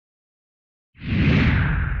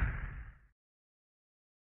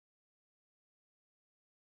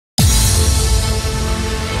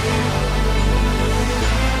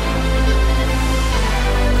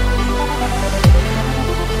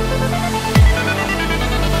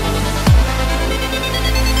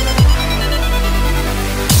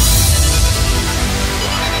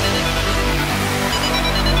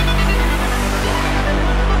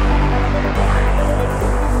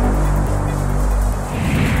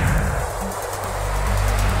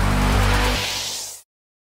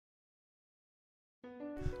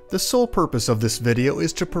The sole purpose of this video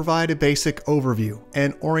is to provide a basic overview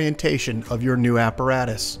and orientation of your new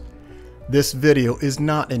apparatus. This video is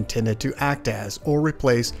not intended to act as or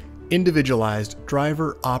replace individualized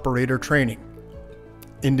driver-operator training.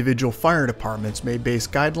 Individual fire departments may base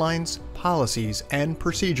guidelines, policies, and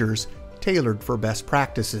procedures tailored for best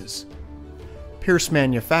practices. Pierce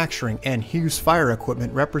Manufacturing and Hughes Fire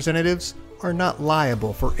Equipment representatives are not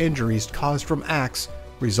liable for injuries caused from acts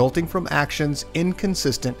resulting from actions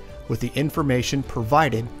inconsistent with the information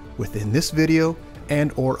provided within this video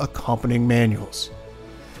and/or accompanying manuals.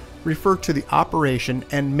 Refer to the Operation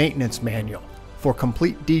and Maintenance Manual for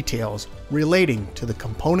complete details relating to the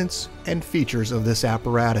components and features of this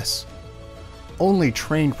apparatus. Only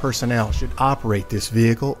trained personnel should operate this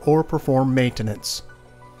vehicle or perform maintenance.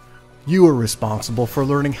 You are responsible for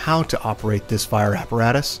learning how to operate this fire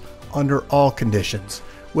apparatus under all conditions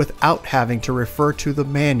without having to refer to the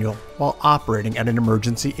manual while operating at an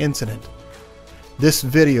emergency incident. This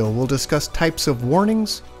video will discuss types of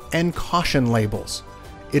warnings and caution labels.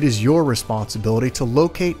 It is your responsibility to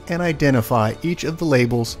locate and identify each of the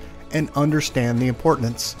labels and understand the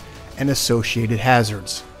importance and associated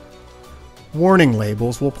hazards. Warning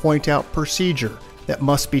labels will point out procedure that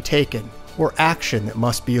must be taken or action that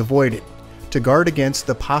must be avoided to guard against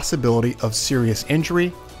the possibility of serious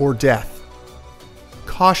injury or death.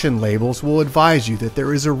 Caution labels will advise you that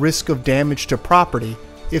there is a risk of damage to property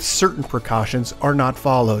if certain precautions are not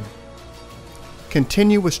followed.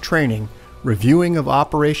 Continuous training, reviewing of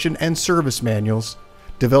operation and service manuals,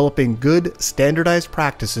 developing good standardized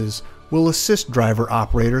practices will assist driver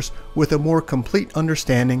operators with a more complete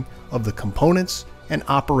understanding of the components and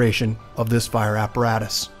operation of this fire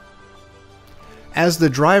apparatus. As the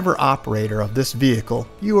driver operator of this vehicle,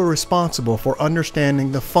 you are responsible for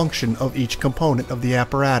understanding the function of each component of the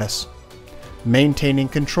apparatus, maintaining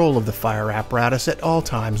control of the fire apparatus at all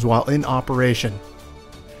times while in operation,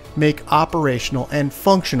 make operational and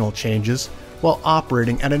functional changes while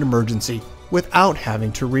operating at an emergency without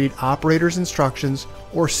having to read operator's instructions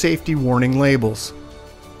or safety warning labels,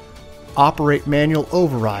 operate manual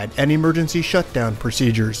override and emergency shutdown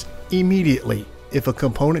procedures immediately if a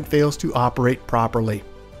component fails to operate properly.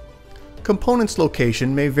 Components'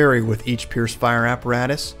 location may vary with each Pierce fire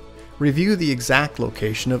apparatus. Review the exact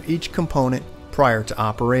location of each component prior to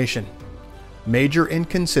operation. Major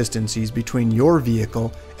inconsistencies between your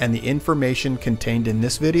vehicle and the information contained in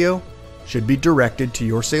this video should be directed to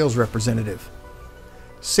your sales representative.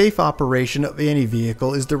 Safe operation of any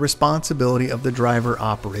vehicle is the responsibility of the driver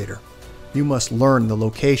operator. You must learn the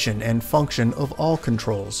location and function of all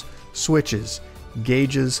controls, switches,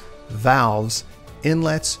 gauges, valves,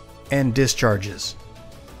 inlets, and discharges.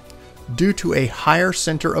 Due to a higher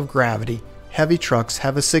center of gravity, heavy trucks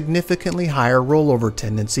have a significantly higher rollover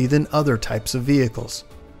tendency than other types of vehicles.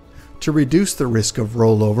 To reduce the risk of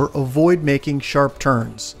rollover, avoid making sharp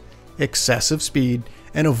turns, excessive speed,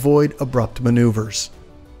 and avoid abrupt maneuvers.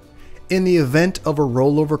 In the event of a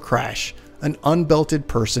rollover crash, an unbelted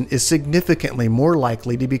person is significantly more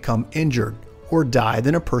likely to become injured or die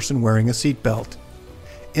than a person wearing a seatbelt.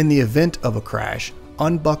 In the event of a crash,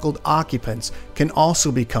 unbuckled occupants can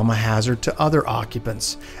also become a hazard to other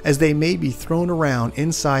occupants, as they may be thrown around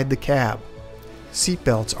inside the cab.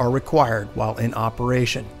 Seatbelts are required while in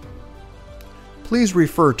operation. Please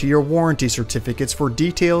refer to your warranty certificates for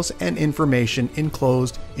details and information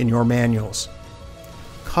enclosed in your manuals.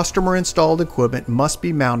 Customer-installed equipment must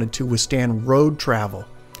be mounted to withstand road travel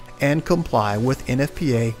and comply with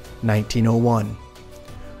NFPA 1901.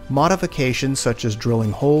 Modifications such as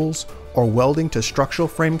drilling holes or welding to structural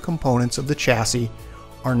frame components of the chassis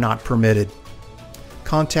are not permitted.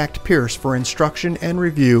 Contact Pierce for instruction and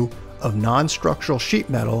review of non-structural sheet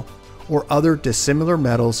metal or other dissimilar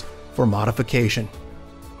metals for modification.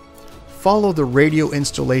 Follow the radio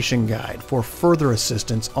installation guide for further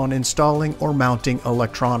assistance on installing or mounting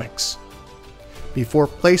electronics. Before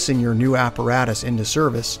placing your new apparatus into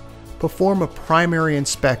service, perform a primary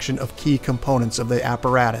inspection of key components of the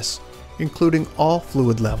apparatus, including all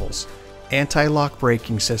fluid levels, anti-lock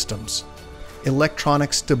braking systems,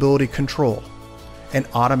 electronic stability control, and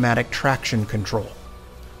automatic traction control.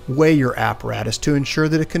 Weigh your apparatus to ensure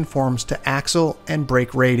that it conforms to axle and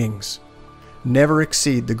brake ratings. Never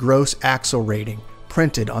exceed the gross axle rating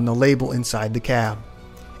printed on the label inside the cab.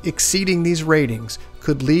 Exceeding these ratings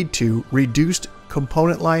could lead to reduced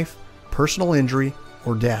component life, personal injury,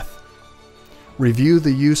 or death. Review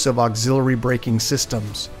the use of auxiliary braking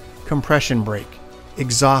systems, compression brake,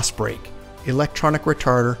 exhaust brake, electronic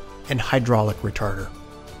retarder, and hydraulic retarder.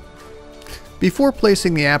 Before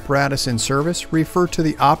placing the apparatus in service, refer to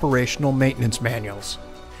the operational maintenance manuals.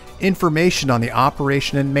 Information on the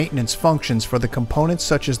operation and maintenance functions for the components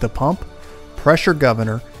such as the pump, pressure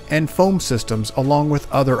governor, and foam systems, along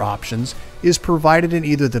with other options, is provided in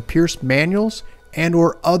either the Pierce manuals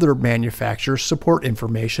and/or other manufacturer support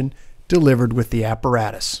information delivered with the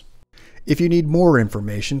apparatus. If you need more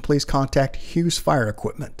information, please contact Hughes Fire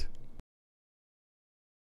Equipment.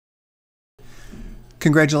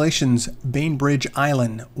 Congratulations, Bainbridge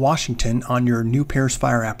Island, Washington, on your new Pierce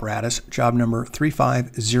fire apparatus, job number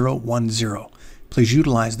 35010. Please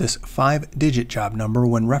utilize this 5-digit job number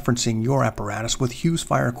when referencing your apparatus with Hughes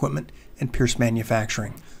Fire Equipment and Pierce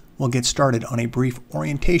Manufacturing. We'll get started on a brief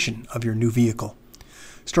orientation of your new vehicle.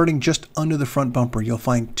 Starting just under the front bumper, you'll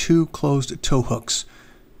find 2 closed tow hooks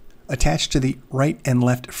attached to the right and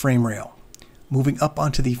left frame rail. Moving up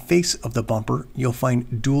onto the face of the bumper, you'll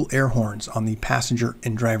find dual air horns on the passenger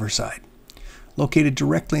and driver side. Located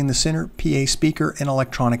directly in the center, PA speaker and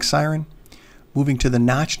electronic siren. Moving to the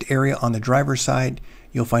notched area on the driver's side,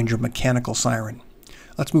 you'll find your mechanical siren.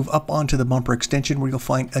 Let's move up onto the bumper extension where you'll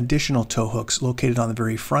find additional tow hooks located on the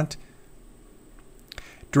very front.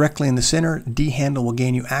 Directly in the center, D handle will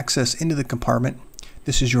gain you access into the compartment.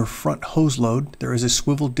 This is your front hose load. There is a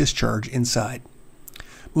swivel discharge inside.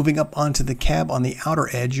 Moving up onto the cab on the outer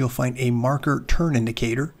edge, you'll find a marker turn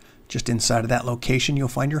indicator. Just inside of that location, you'll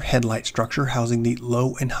find your headlight structure housing the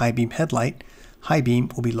low and high beam headlight. High beam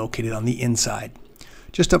will be located on the inside.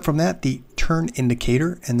 Just up from that, the turn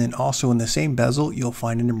indicator, and then also in the same bezel, you'll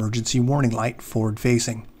find an emergency warning light forward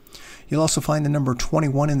facing. You'll also find the number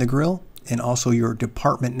 21 in the grille and also your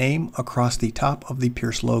department name across the top of the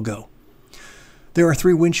Pierce logo. There are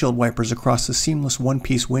 3 windshield wipers across the seamless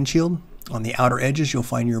one-piece windshield. On the outer edges, you'll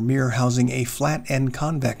find your mirror housing a flat end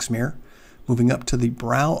convex mirror. Moving up to the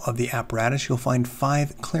brow of the apparatus, you'll find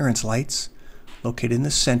 5 clearance lights. Located in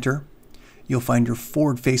the center, you'll find your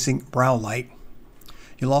forward-facing brow light.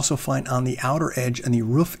 You'll also find on the outer edge and the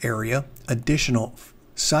roof area additional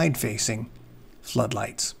side-facing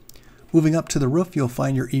floodlights. Moving up to the roof, you'll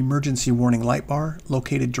find your emergency warning light bar.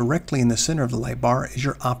 Located directly in the center of the light bar is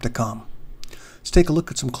your opticom. Let's take a look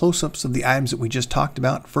at some close-ups of the items that we just talked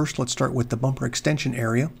about. First, let's start with the bumper extension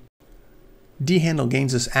area. D handle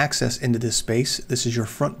gains us access into this space. This is your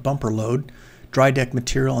front bumper load. Dry deck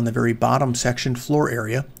material on the very bottom section floor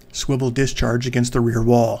area. Swivel discharge against the rear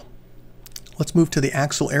wall. Let's move to the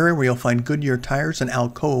axle area where you'll find Goodyear tires and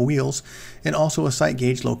Alcoa wheels, and also a sight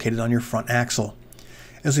gauge located on your front axle.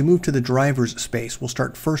 As we move to the driver's space, we'll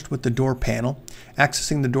start first with the door panel.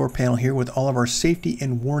 Accessing the door panel here with all of our safety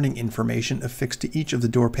and warning information affixed to each of the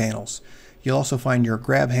door panels. You'll also find your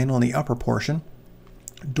grab handle in the upper portion,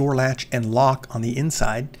 door latch and lock on the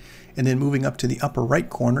inside, and then moving up to the upper right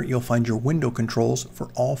corner, you'll find your window controls for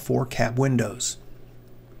all 4 cab windows.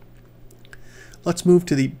 Let's move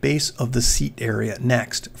to the base of the seat area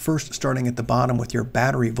next. First, starting at the bottom with your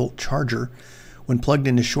battery volt charger. When plugged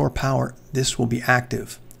into shore power, this will be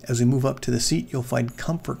active. As we move up to the seat, you'll find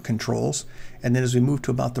comfort controls. And then as we move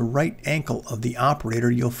to about the right ankle of the operator,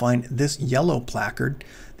 you'll find this yellow placard.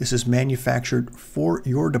 This is manufactured for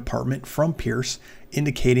your department from Pierce,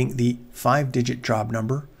 indicating the 5-digit job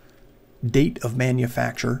number, date of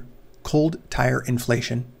manufacture, cold tire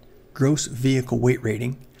inflation, gross vehicle weight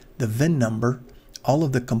rating, the VIN number, all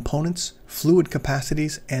of the components, fluid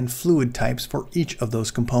capacities, and fluid types for each of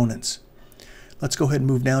those components. Let's go ahead and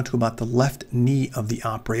move now to about the left knee of the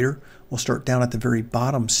operator. We'll start down at the very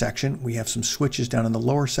bottom section. We have some switches down in the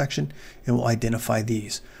lower section, and we'll identify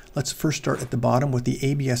these. Let's first start at the bottom with the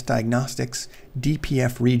ABS diagnostics,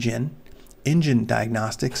 DPF regen, engine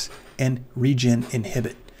diagnostics, and regen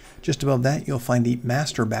inhibit. Just above that, you'll find the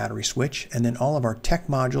master battery switch, and then all of our tech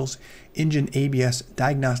modules, engine, ABS,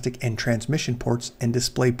 diagnostic, and transmission ports, and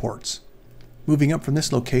display ports. Moving up from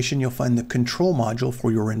this location, you'll find the control module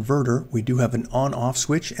for your inverter. We do have an on-off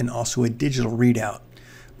switch and also a digital readout.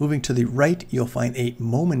 Moving to the right, you'll find a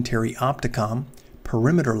momentary opticom,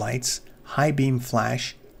 perimeter lights, high beam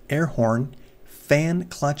flash, air horn, fan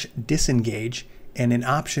clutch disengage, and an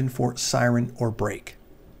option for siren or brake.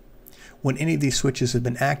 When any of these switches have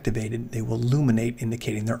been activated, they will illuminate,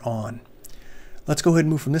 indicating they're on. Let's go ahead and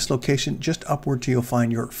move from this location just upward till you'll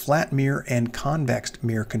find your flat mirror and convex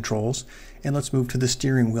mirror controls. And let's move to the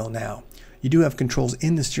steering wheel now. You do have controls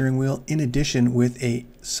in the steering wheel in addition with a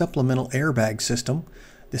supplemental airbag system.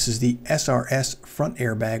 This is the SRS front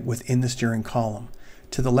airbag within the steering column.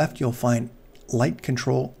 To the left, you'll find light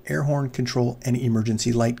control, air horn control, and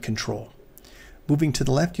emergency light control. Moving to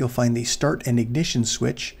the left, you'll find the start and ignition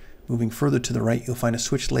switch. Moving further to the right, you'll find a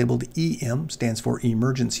switch labeled EM, stands for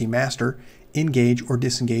Emergency Master, engage or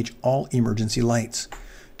disengage all emergency lights.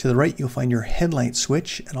 To the right, you'll find your headlight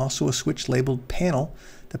switch and also a switch labeled panel.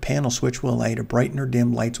 The panel switch will allow you to brighten or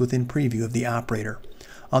dim lights within preview of the operator.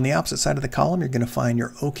 On the opposite side of the column, you're going to find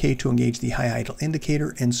your OK to engage the high idle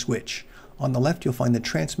indicator and switch. On the left, you'll find the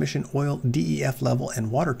transmission oil DEF level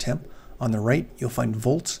and water temp. On the right, you'll find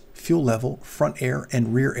volts, fuel level, front air,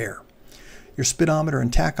 and rear air. Your speedometer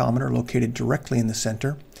and tachometer are located directly in the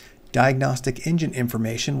center. Diagnostic engine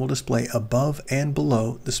information will display above and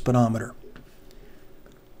below the speedometer.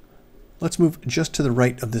 Let's move just to the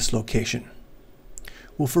right of this location.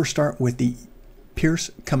 We'll first start with the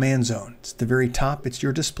Pierce Command Zone. It's at the very top. It's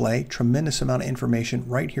your display. Tremendous amount of information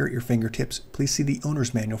right here at your fingertips. Please see the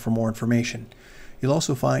owner's manual for more information. You'll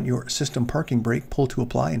also find your system parking brake, pull to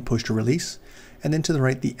apply and push to release. And then to the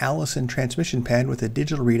right, the Allison transmission pad with a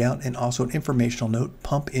digital readout and also an informational note,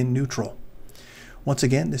 pump in neutral. Once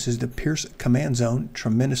again, this is the Pierce Command Zone.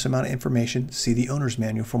 Tremendous amount of information. See the owner's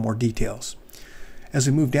manual for more details. As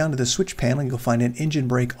we move down to the switch panel, you'll find an engine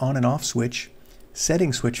brake on and off switch,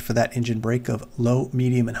 setting switch for that engine brake of low,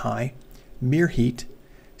 medium, and high, mirror heat,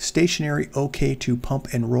 stationary OK to pump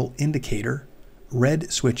and roll indicator,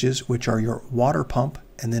 red switches, which are your water pump,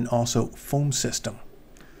 and then also foam system.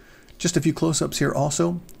 Just a few close-ups here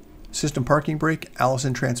also. System parking brake,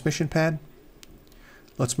 Allison transmission pad.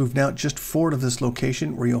 Let's move now just forward of this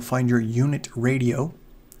location where you'll find your unit radio.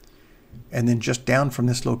 And then just down from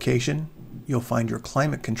this location, you'll find your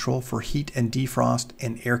climate control for heat and defrost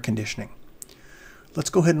and air conditioning. Let's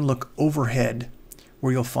go ahead and look overhead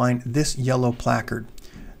where you'll find this yellow placard.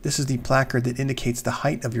 This is the placard that indicates the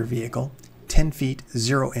height of your vehicle, 10 feet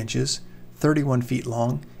 0 inches, 31 feet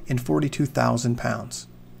long, and 42,000 pounds.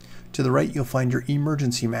 To the right, you'll find your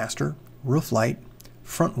emergency master, roof light,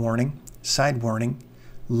 front warning, side warning,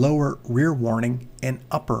 lower rear warning, and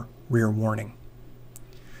upper rear warning.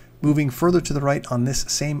 Moving further to the right on this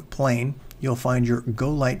same plane, you'll find your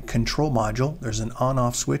Go Light control module. There's an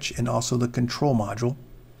on-off switch and also the control module.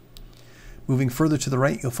 Moving further to the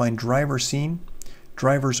right, you'll find driver scene,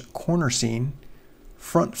 driver's corner scene,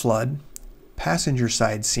 front flood, passenger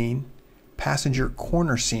side scene, passenger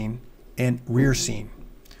corner scene, and rear scene.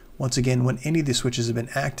 Once again, when any of the switches have been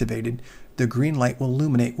activated, the green light will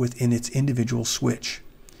illuminate within its individual switch.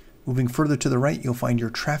 Moving further to the right, you'll find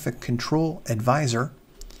your traffic control advisor,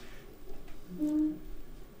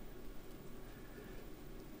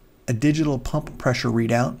 a digital pump pressure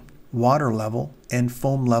readout, water level, and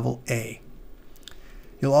foam level A.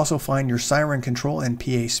 You'll also find your siren control and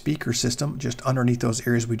PA speaker system just underneath those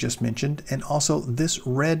areas we just mentioned, and also this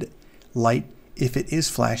red light, if it is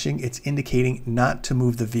flashing, it's indicating not to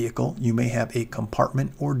move the vehicle. You may have a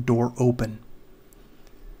compartment or door open.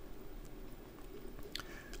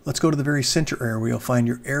 Let's go to the very center area where you'll find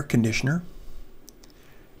your air conditioner.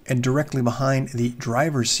 And directly behind the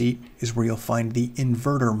driver's seat is where you'll find the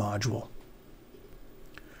inverter module.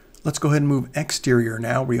 Let's go ahead and move exterior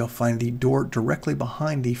now, where you'll find the door directly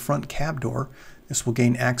behind the front cab door. This will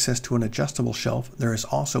gain access to an adjustable shelf. There is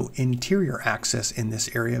also interior access in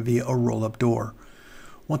this area via a roll-up door.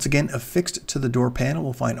 Once again, affixed to the door panel,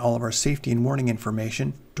 we'll find all of our safety and warning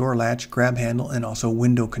information, door latch, grab handle, and also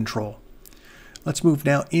window control. Let's move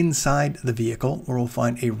now inside the vehicle, where we'll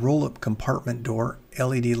find a roll-up compartment door,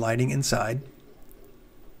 LED lighting inside.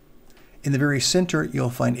 In the very center, you'll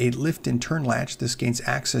find a lift and turn latch. This gains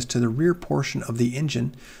access to the rear portion of the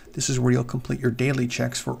engine. This is where you'll complete your daily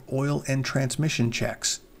checks for oil and transmission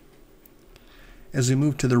checks. As we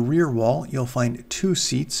move to the rear wall, you'll find 2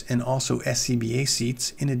 seats and also SCBA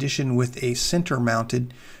seats, in addition with a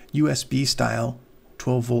center-mounted USB-style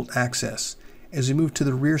 12-volt access. As we move to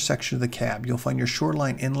the rear section of the cab, you'll find your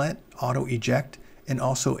shoreline inlet, auto eject, and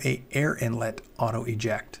also a air inlet, auto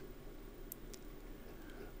eject.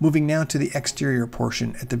 Moving now to the exterior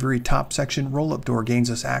portion, at the very top section, roll-up door gains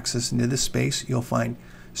us access into this space. You'll find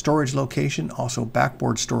storage location, also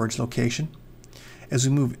backboard storage location. As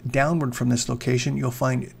we move downward from this location, you'll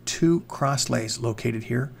find 2 crosslays located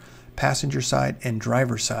here, passenger side and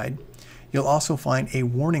driver side. You'll also find a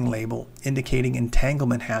warning label indicating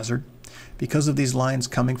entanglement hazard. Because of these lines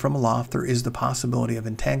coming from aloft, there is the possibility of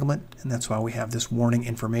entanglement, and that's why we have this warning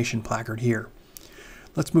information placard here.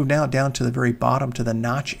 Let's move now down to the very bottom to the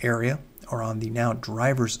notch area, or on the now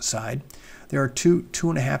driver's side. There are 2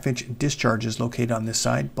 2.5-inch discharges located on this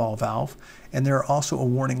side, ball valve, and there are also a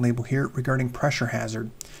warning label here regarding pressure hazard.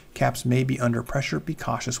 Caps may be under pressure, be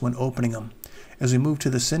cautious when opening them. As we move to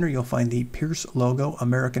the center, you'll find the Pierce logo,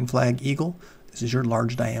 American flag eagle. This is your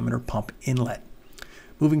large diameter pump inlet.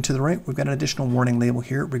 Moving to the right, we've got an additional warning label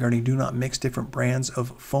here regarding do not mix different brands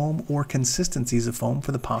of foam or consistencies of foam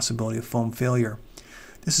for the possibility of foam failure.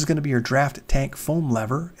 This is going to be your draft tank foam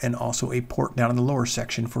lever and also a port down in the lower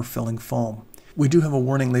section for filling foam. We do have a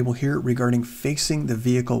warning label here regarding facing the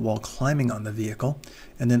vehicle while climbing on the vehicle,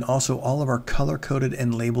 and then also all of our color-coded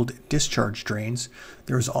and labeled discharge drains.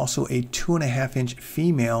 There is also a 2.5-inch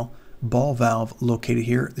female ball valve located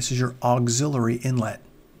here. This is your auxiliary inlet.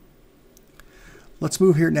 Let's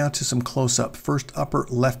move here now to some close-up. First, upper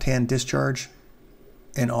left-hand discharge,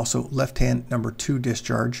 and also left-hand number 2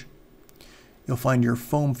 discharge. You'll find your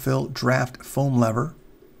foam fill draft foam lever.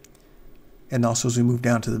 And also as we move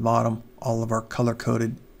down to the bottom, all of our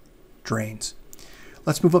color-coded drains.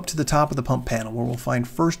 Let's move up to the top of the pump panel, where we'll find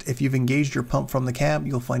first, if you've engaged your pump from the cab,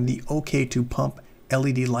 you'll find the OK to pump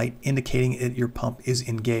LED light indicating that your pump is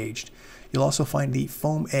engaged. You'll also find the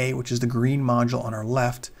foam A, which is the green module on our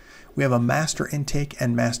left. We have a master intake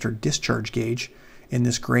and master discharge gauge in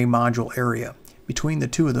this gray module area. Between the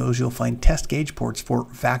two of those, you'll find test gauge ports for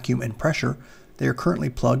vacuum and pressure. They are currently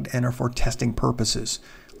plugged and are for testing purposes.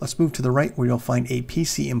 Let's move to the right, where you'll find a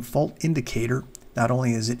PCM fault indicator. Not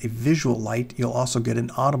only is it a visual light, you'll also get an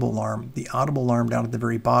audible alarm. The audible alarm down at the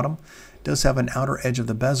very bottom does have an outer edge of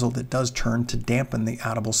the bezel that does turn to dampen the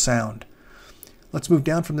audible sound. Let's move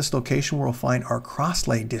down from this location, where we'll find our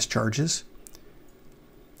cross-lay discharges.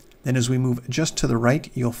 Then as we move just to the right,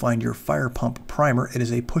 you'll find your fire pump primer. It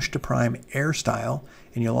is a push-to-prime air style,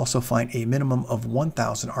 and you'll also find a minimum of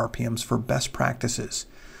 1,000 RPMs for best practices.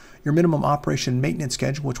 Your minimum operation maintenance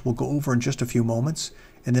schedule, which we'll go over in just a few moments,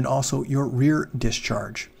 and then also your rear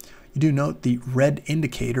discharge. You do note the red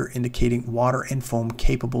indicator indicating water and foam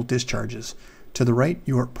capable discharges. To the right,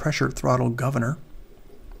 your pressure throttle governor,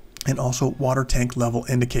 and also water tank level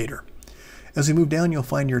indicator. As we move down, you'll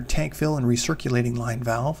find your tank fill and recirculating line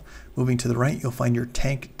valve. Moving to the right, you'll find your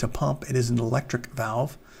tank to pump. It is an electric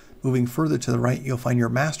valve. Moving further to the right, you'll find your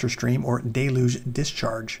master stream or deluge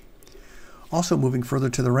discharge. Also moving further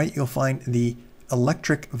to the right, you'll find the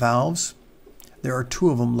electric valves. There are 2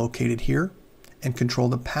 of them located here and control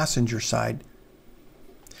the passenger side.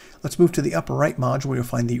 Let's move to the upper right module, where you'll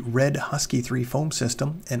find the red Husky 3 foam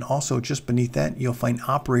system, and also just beneath that you'll find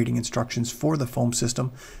operating instructions for the foam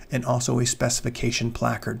system and also a specification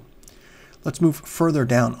placard. Let's move further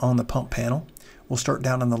down on the pump panel. We'll start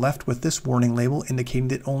down on the left with this warning label indicating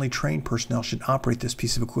that only trained personnel should operate this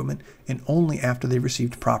piece of equipment, and only after they've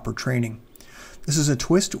received proper training. This is a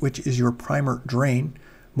twist, which is your primer drain.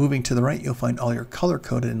 Moving to the right, you'll find all your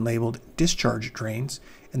color-coded and labeled discharge drains,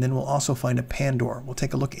 and then we'll also find a pan door. We'll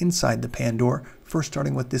take a look inside the pan door, first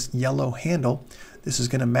starting with this yellow handle. This is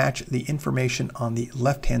going to match the information on the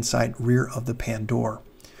left-hand side rear of the pan door.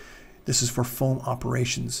 This is for foam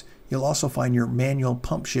operations. You'll also find your manual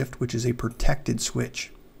pump shift, which is a protected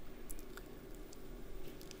switch.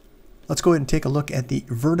 Let's go ahead and take a look at the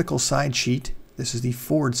vertical side sheet. This is the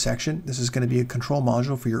forward section. This is going to be a control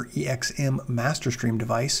module for your EXM master stream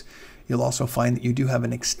device. You'll also find that you do have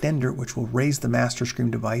an extender which will raise the master stream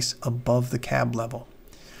device above the cab level.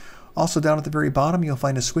 Also down at the very bottom, you'll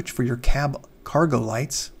find a switch for your cab cargo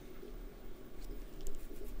lights,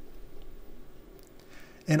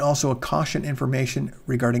 and also a caution information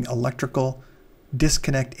regarding electrical.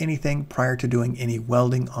 Disconnect anything prior to doing any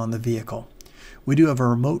welding on the vehicle. We do have a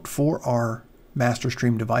remote for our master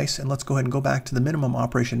stream device, and let's go ahead and go back to the minimum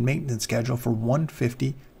operation maintenance schedule for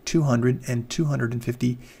 150, 200, and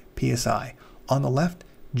 250 psi. On the left,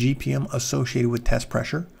 GPM associated with test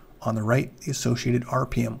pressure. On the right, the associated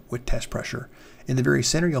RPM with test pressure. In the very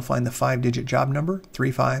center, you'll find the 5-digit job number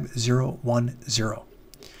 35010.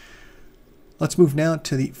 Let's move now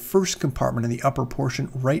to the first compartment in the upper portion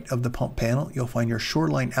right of the pump panel. You'll find your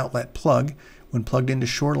shoreline outlet plug. When plugged into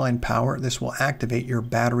shoreline power, this will activate your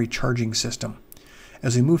battery charging system.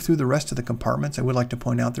 As we move through the rest of the compartments, I would like to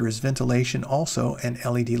point out there is ventilation also and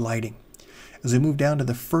LED lighting. As we move down to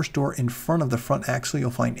the first door in front of the front axle,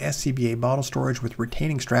 you'll find SCBA bottle storage with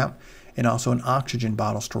retaining strap and also an oxygen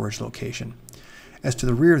bottle storage location. As to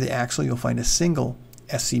the rear of the axle, you'll find a single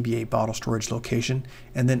SCBA bottle storage location,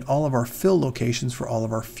 and then all of our fill locations for all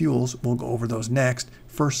of our fuels. We'll go over those next.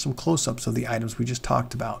 First, some close-ups of the items we just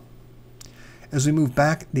talked about. As we move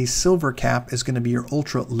back, the silver cap is going to be your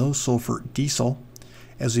ultra low sulfur diesel.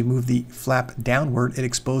 As we move the flap downward, it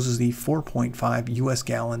exposes the 4.5 US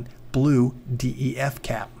gallon blue DEF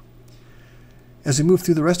cap. As we move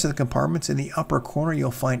through the rest of the compartments, in the upper corner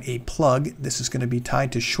you'll find a plug. This is going to be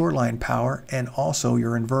tied to shoreline power and also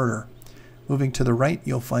your inverter. Moving to the right,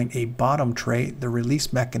 you'll find a bottom tray. The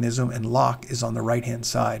release mechanism and lock is on the right hand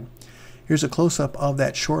side. Here's a close-up of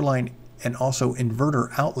that shoreline and also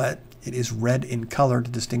inverter outlet. It is red in color to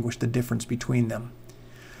distinguish the difference between them.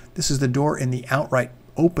 This is the door in the outright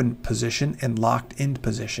open position and locked in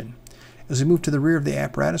position. As we move to the rear of the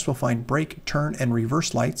apparatus, we'll find brake, turn, and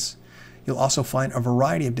reverse lights. You'll also find a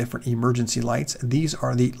variety of different emergency lights. These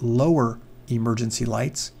are the lower emergency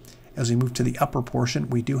lights. As we move to the upper portion,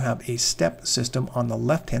 we do have a step system on the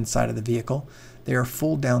left-hand side of the vehicle. They are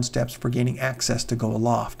fold-down steps for gaining access to go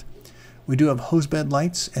aloft. We do have hosebed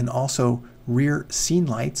lights and also rear scene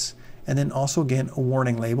lights, and then also again a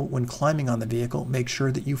warning label. When climbing on the vehicle, make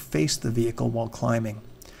sure that you face the vehicle while climbing.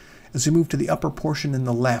 As we move to the upper portion in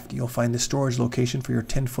the left, you'll find the storage location for your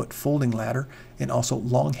 10-foot folding ladder and also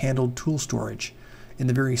long-handled tool storage. In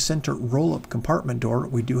the very center roll-up compartment door,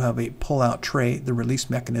 we do have a pull-out tray. The release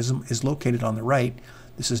mechanism is located on the right.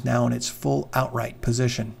 This is now in its full outright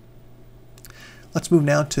position. Let's move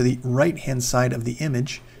now to the right-hand side of the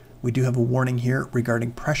image. We do have a warning here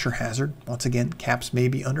regarding pressure hazard. Once again, caps may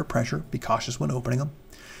be under pressure. Be cautious when opening them.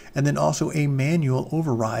 And then also a manual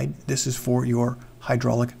override. This is for your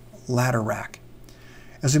hydraulic ladder rack.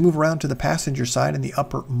 As we move around to the passenger side in the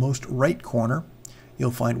uppermost right corner,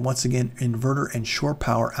 you'll find once again inverter and shore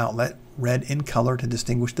power outlet, red in color to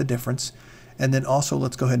distinguish the difference. And then also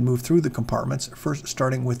let's go ahead and move through the compartments. First,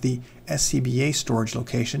 starting with the SCBA storage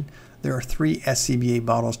location. There are 3 SCBA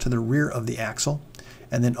bottles to the rear of the axle,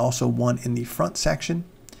 and then also one in the front section,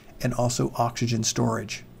 and also oxygen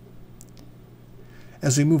storage.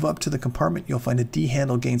 As we move up to the compartment, you'll find a D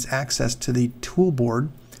handle gains access to the tool board.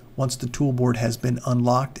 Once the tool board has been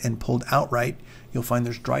unlocked and pulled outright, you'll find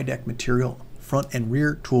there's dry deck material, front and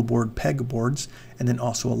rear tool board peg boards, and then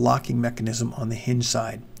also a locking mechanism on the hinge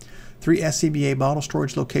side. 3 SCBA bottle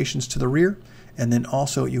storage locations to the rear, and then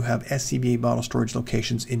also you have SCBA bottle storage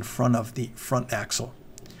locations in front of the front axle.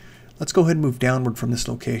 Let's go ahead and move downward from this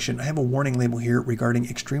location. I have a warning label here regarding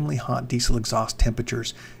extremely hot diesel exhaust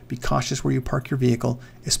temperatures. Be cautious where you park your vehicle,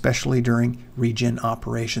 especially during regen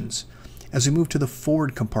operations. As we move to the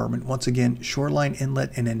forward compartment, once again, shoreline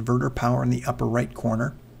inlet and inverter power in the upper right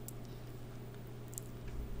corner.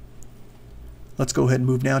 Let's go ahead and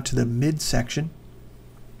move now to the midsection.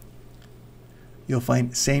 You'll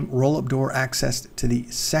find same roll-up door access to the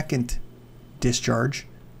second discharge,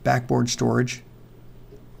 backboard storage.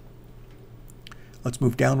 Let's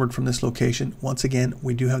move downward from this location. Once again,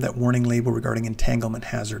 we do have that warning label regarding entanglement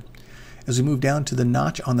hazard. As we move down to the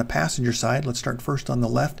notch on the passenger side, let's start first on the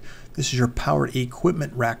left. This is your powered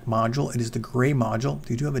equipment rack module. It is the gray module.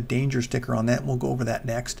 You do have a danger sticker on that. We'll go over that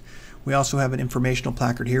next. We also have an informational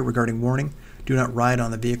placard here regarding warning. Do not ride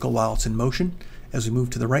on the vehicle while it's in motion. As we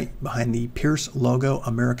move to the right, behind the Pierce logo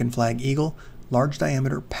American flag eagle, large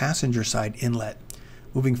diameter passenger side inlet.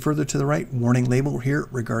 Moving further to the right, warning label here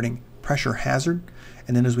regarding pressure hazard.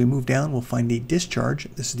 And then as we move down, we'll find the discharge.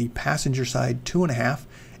 This is the passenger side 2.5.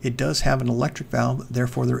 It does have an electric valve,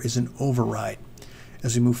 therefore there is an override.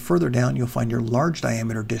 As we move further down, you'll find your large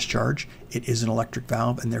diameter discharge. It is an electric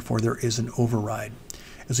valve, and therefore there is an override.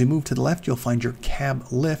 As we move to the left, you'll find your cab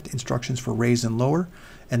lift, instructions for raise and lower.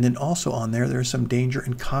 And then also on there is some danger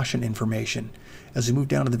and caution information. As we move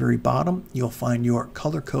down to the very bottom, you'll find your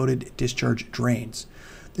color-coded discharge drains.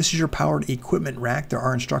 This is your powered equipment rack. There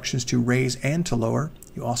are instructions to raise and to lower.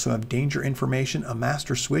 You also have danger information, a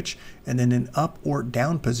master switch, and then an up or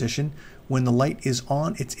down position. When the light is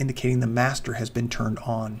on, it's indicating the master has been turned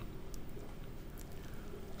on.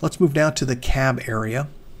 Let's move down to the cab area.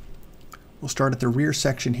 We'll start at the rear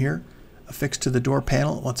section here. Affixed to the door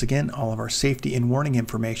panel, once again, all of our safety and warning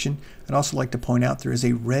information. I'd also like to point out there is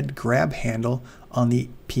a red grab handle on the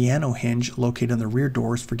piano hinge located on the rear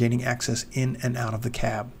doors for gaining access in and out of the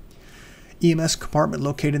cab. EMS compartment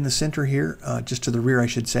located in the center here, just to the rear I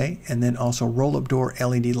should say, and then also roll-up door,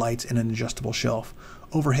 LED lights, and an adjustable shelf.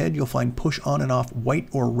 Overhead you'll find push on and off white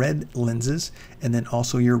or red lenses, and then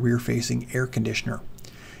also your rear-facing air conditioner.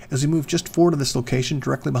 As we move just forward to this location,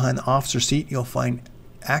 directly behind the officer seat, you'll find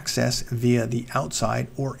access via the outside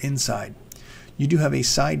or inside. You do have a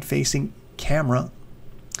side-facing camera.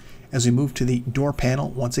 As we move to the door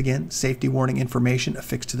panel, once again, safety warning information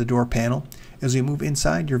affixed to the door panel. As we move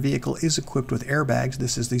inside, your vehicle is equipped with airbags.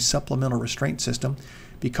 This is the supplemental restraint system.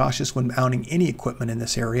 Be cautious when mounting any equipment in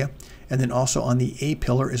this area. And then also on the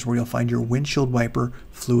A-pillar is where you'll find your windshield wiper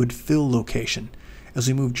fluid fill location. As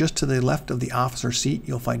we move just to the left of the officer seat,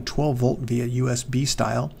 you'll find 12 volt via USB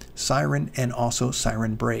style, siren, and also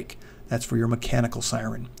siren brake. That's for your mechanical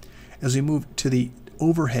siren. As we move to the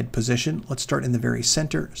overhead position, let's start in the very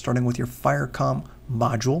center, starting with your FireCom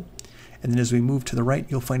module. And then as we move to the right,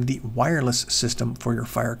 you'll find the wireless system for your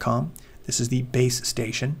FireCom. This is the base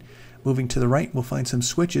station. Moving to the right, we'll find some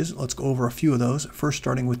switches. Let's go over a few of those. First,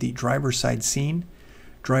 starting with the driver's side scene,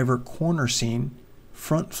 driver corner scene,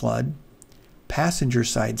 front flood, passenger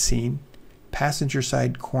side scene, passenger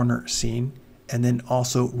side corner scene, and then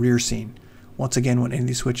also rear scene. Once again, when any of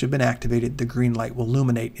these switches have been activated, the green light will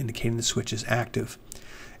illuminate, indicating the switch is active.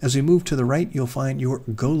 As we move to the right, you'll find your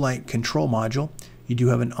Go Light control module. You do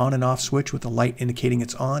have an on and off switch with a light indicating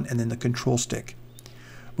it's on, and then the control stick.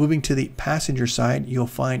 Moving to the passenger side, you'll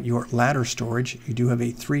find your ladder storage. You do have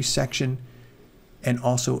a 3-section and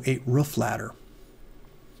also a roof ladder.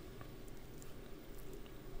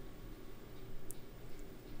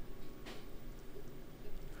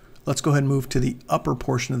 Let's go ahead and move to the upper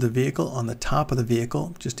portion of the vehicle. On the top of the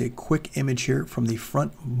vehicle, just a quick image here from the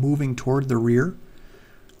front moving toward the rear.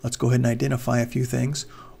 Let's go ahead and identify a few things.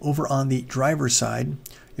 Over on the driver's side,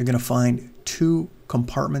 you're going to find 2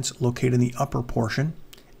 compartments located in the upper portion,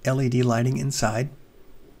 LED lighting inside.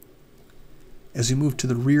 As you move to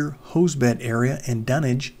the rear hose bed area and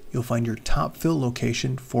dunnage, you'll find your top fill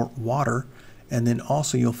location for water, and then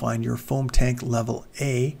also you'll find your foam tank level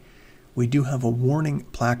A. We do have a warning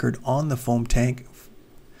placard on the foam tank.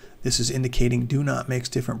 This is indicating do not mix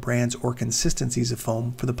different brands or consistencies of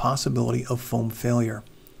foam for the possibility of foam failure.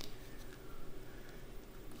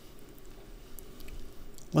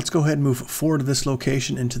 Let's go ahead and move forward to this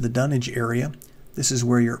location into the dunnage area. This is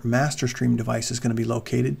where your master stream device is going to be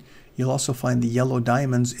located. You'll also find the yellow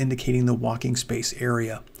diamonds indicating the walking space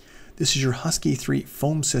area. This is your Husky 3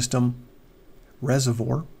 foam system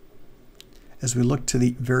reservoir. As we look to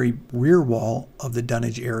the very rear wall of the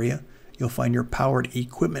dunnage area, you'll find your powered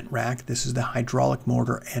equipment rack. This is the hydraulic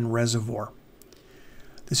motor and reservoir.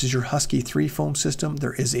 This is your Husky 3 foam system.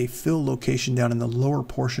 There is a fill location down in the lower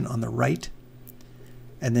portion on the right.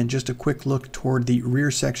 And then just a quick look toward the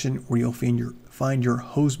rear section where you'll find your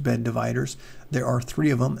hose bed dividers. There are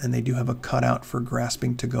 3 of them, and they do have a cutout for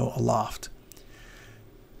grasping to go aloft.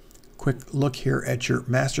 Quick look here at your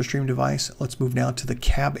master stream device. Let's move now to the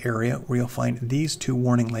cab area where you'll find these 2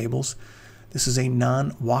 warning labels. This is a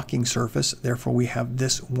non-walking surface, therefore we have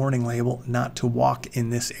this warning label not to walk in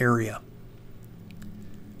this area.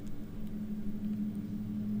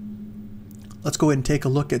 Let's go ahead and take a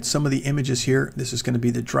look at some of the images here. This is going to be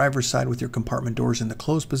the driver's side with your compartment doors in the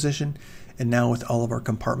closed position, and now with all of our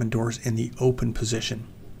compartment doors in the open position.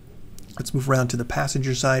 Let's move around to the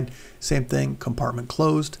passenger side. Same thing, compartment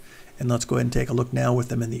closed. And let's go ahead and take a look now with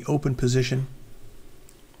them in the open position.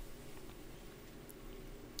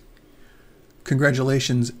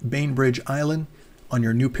 Congratulations, Bainbridge Island, on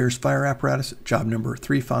your new Pierce fire apparatus, job number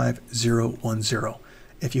 35010.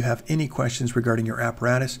 If you have any questions regarding your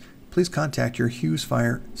apparatus, please contact your Hughes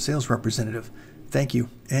Fire sales representative. Thank you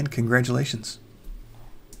and congratulations.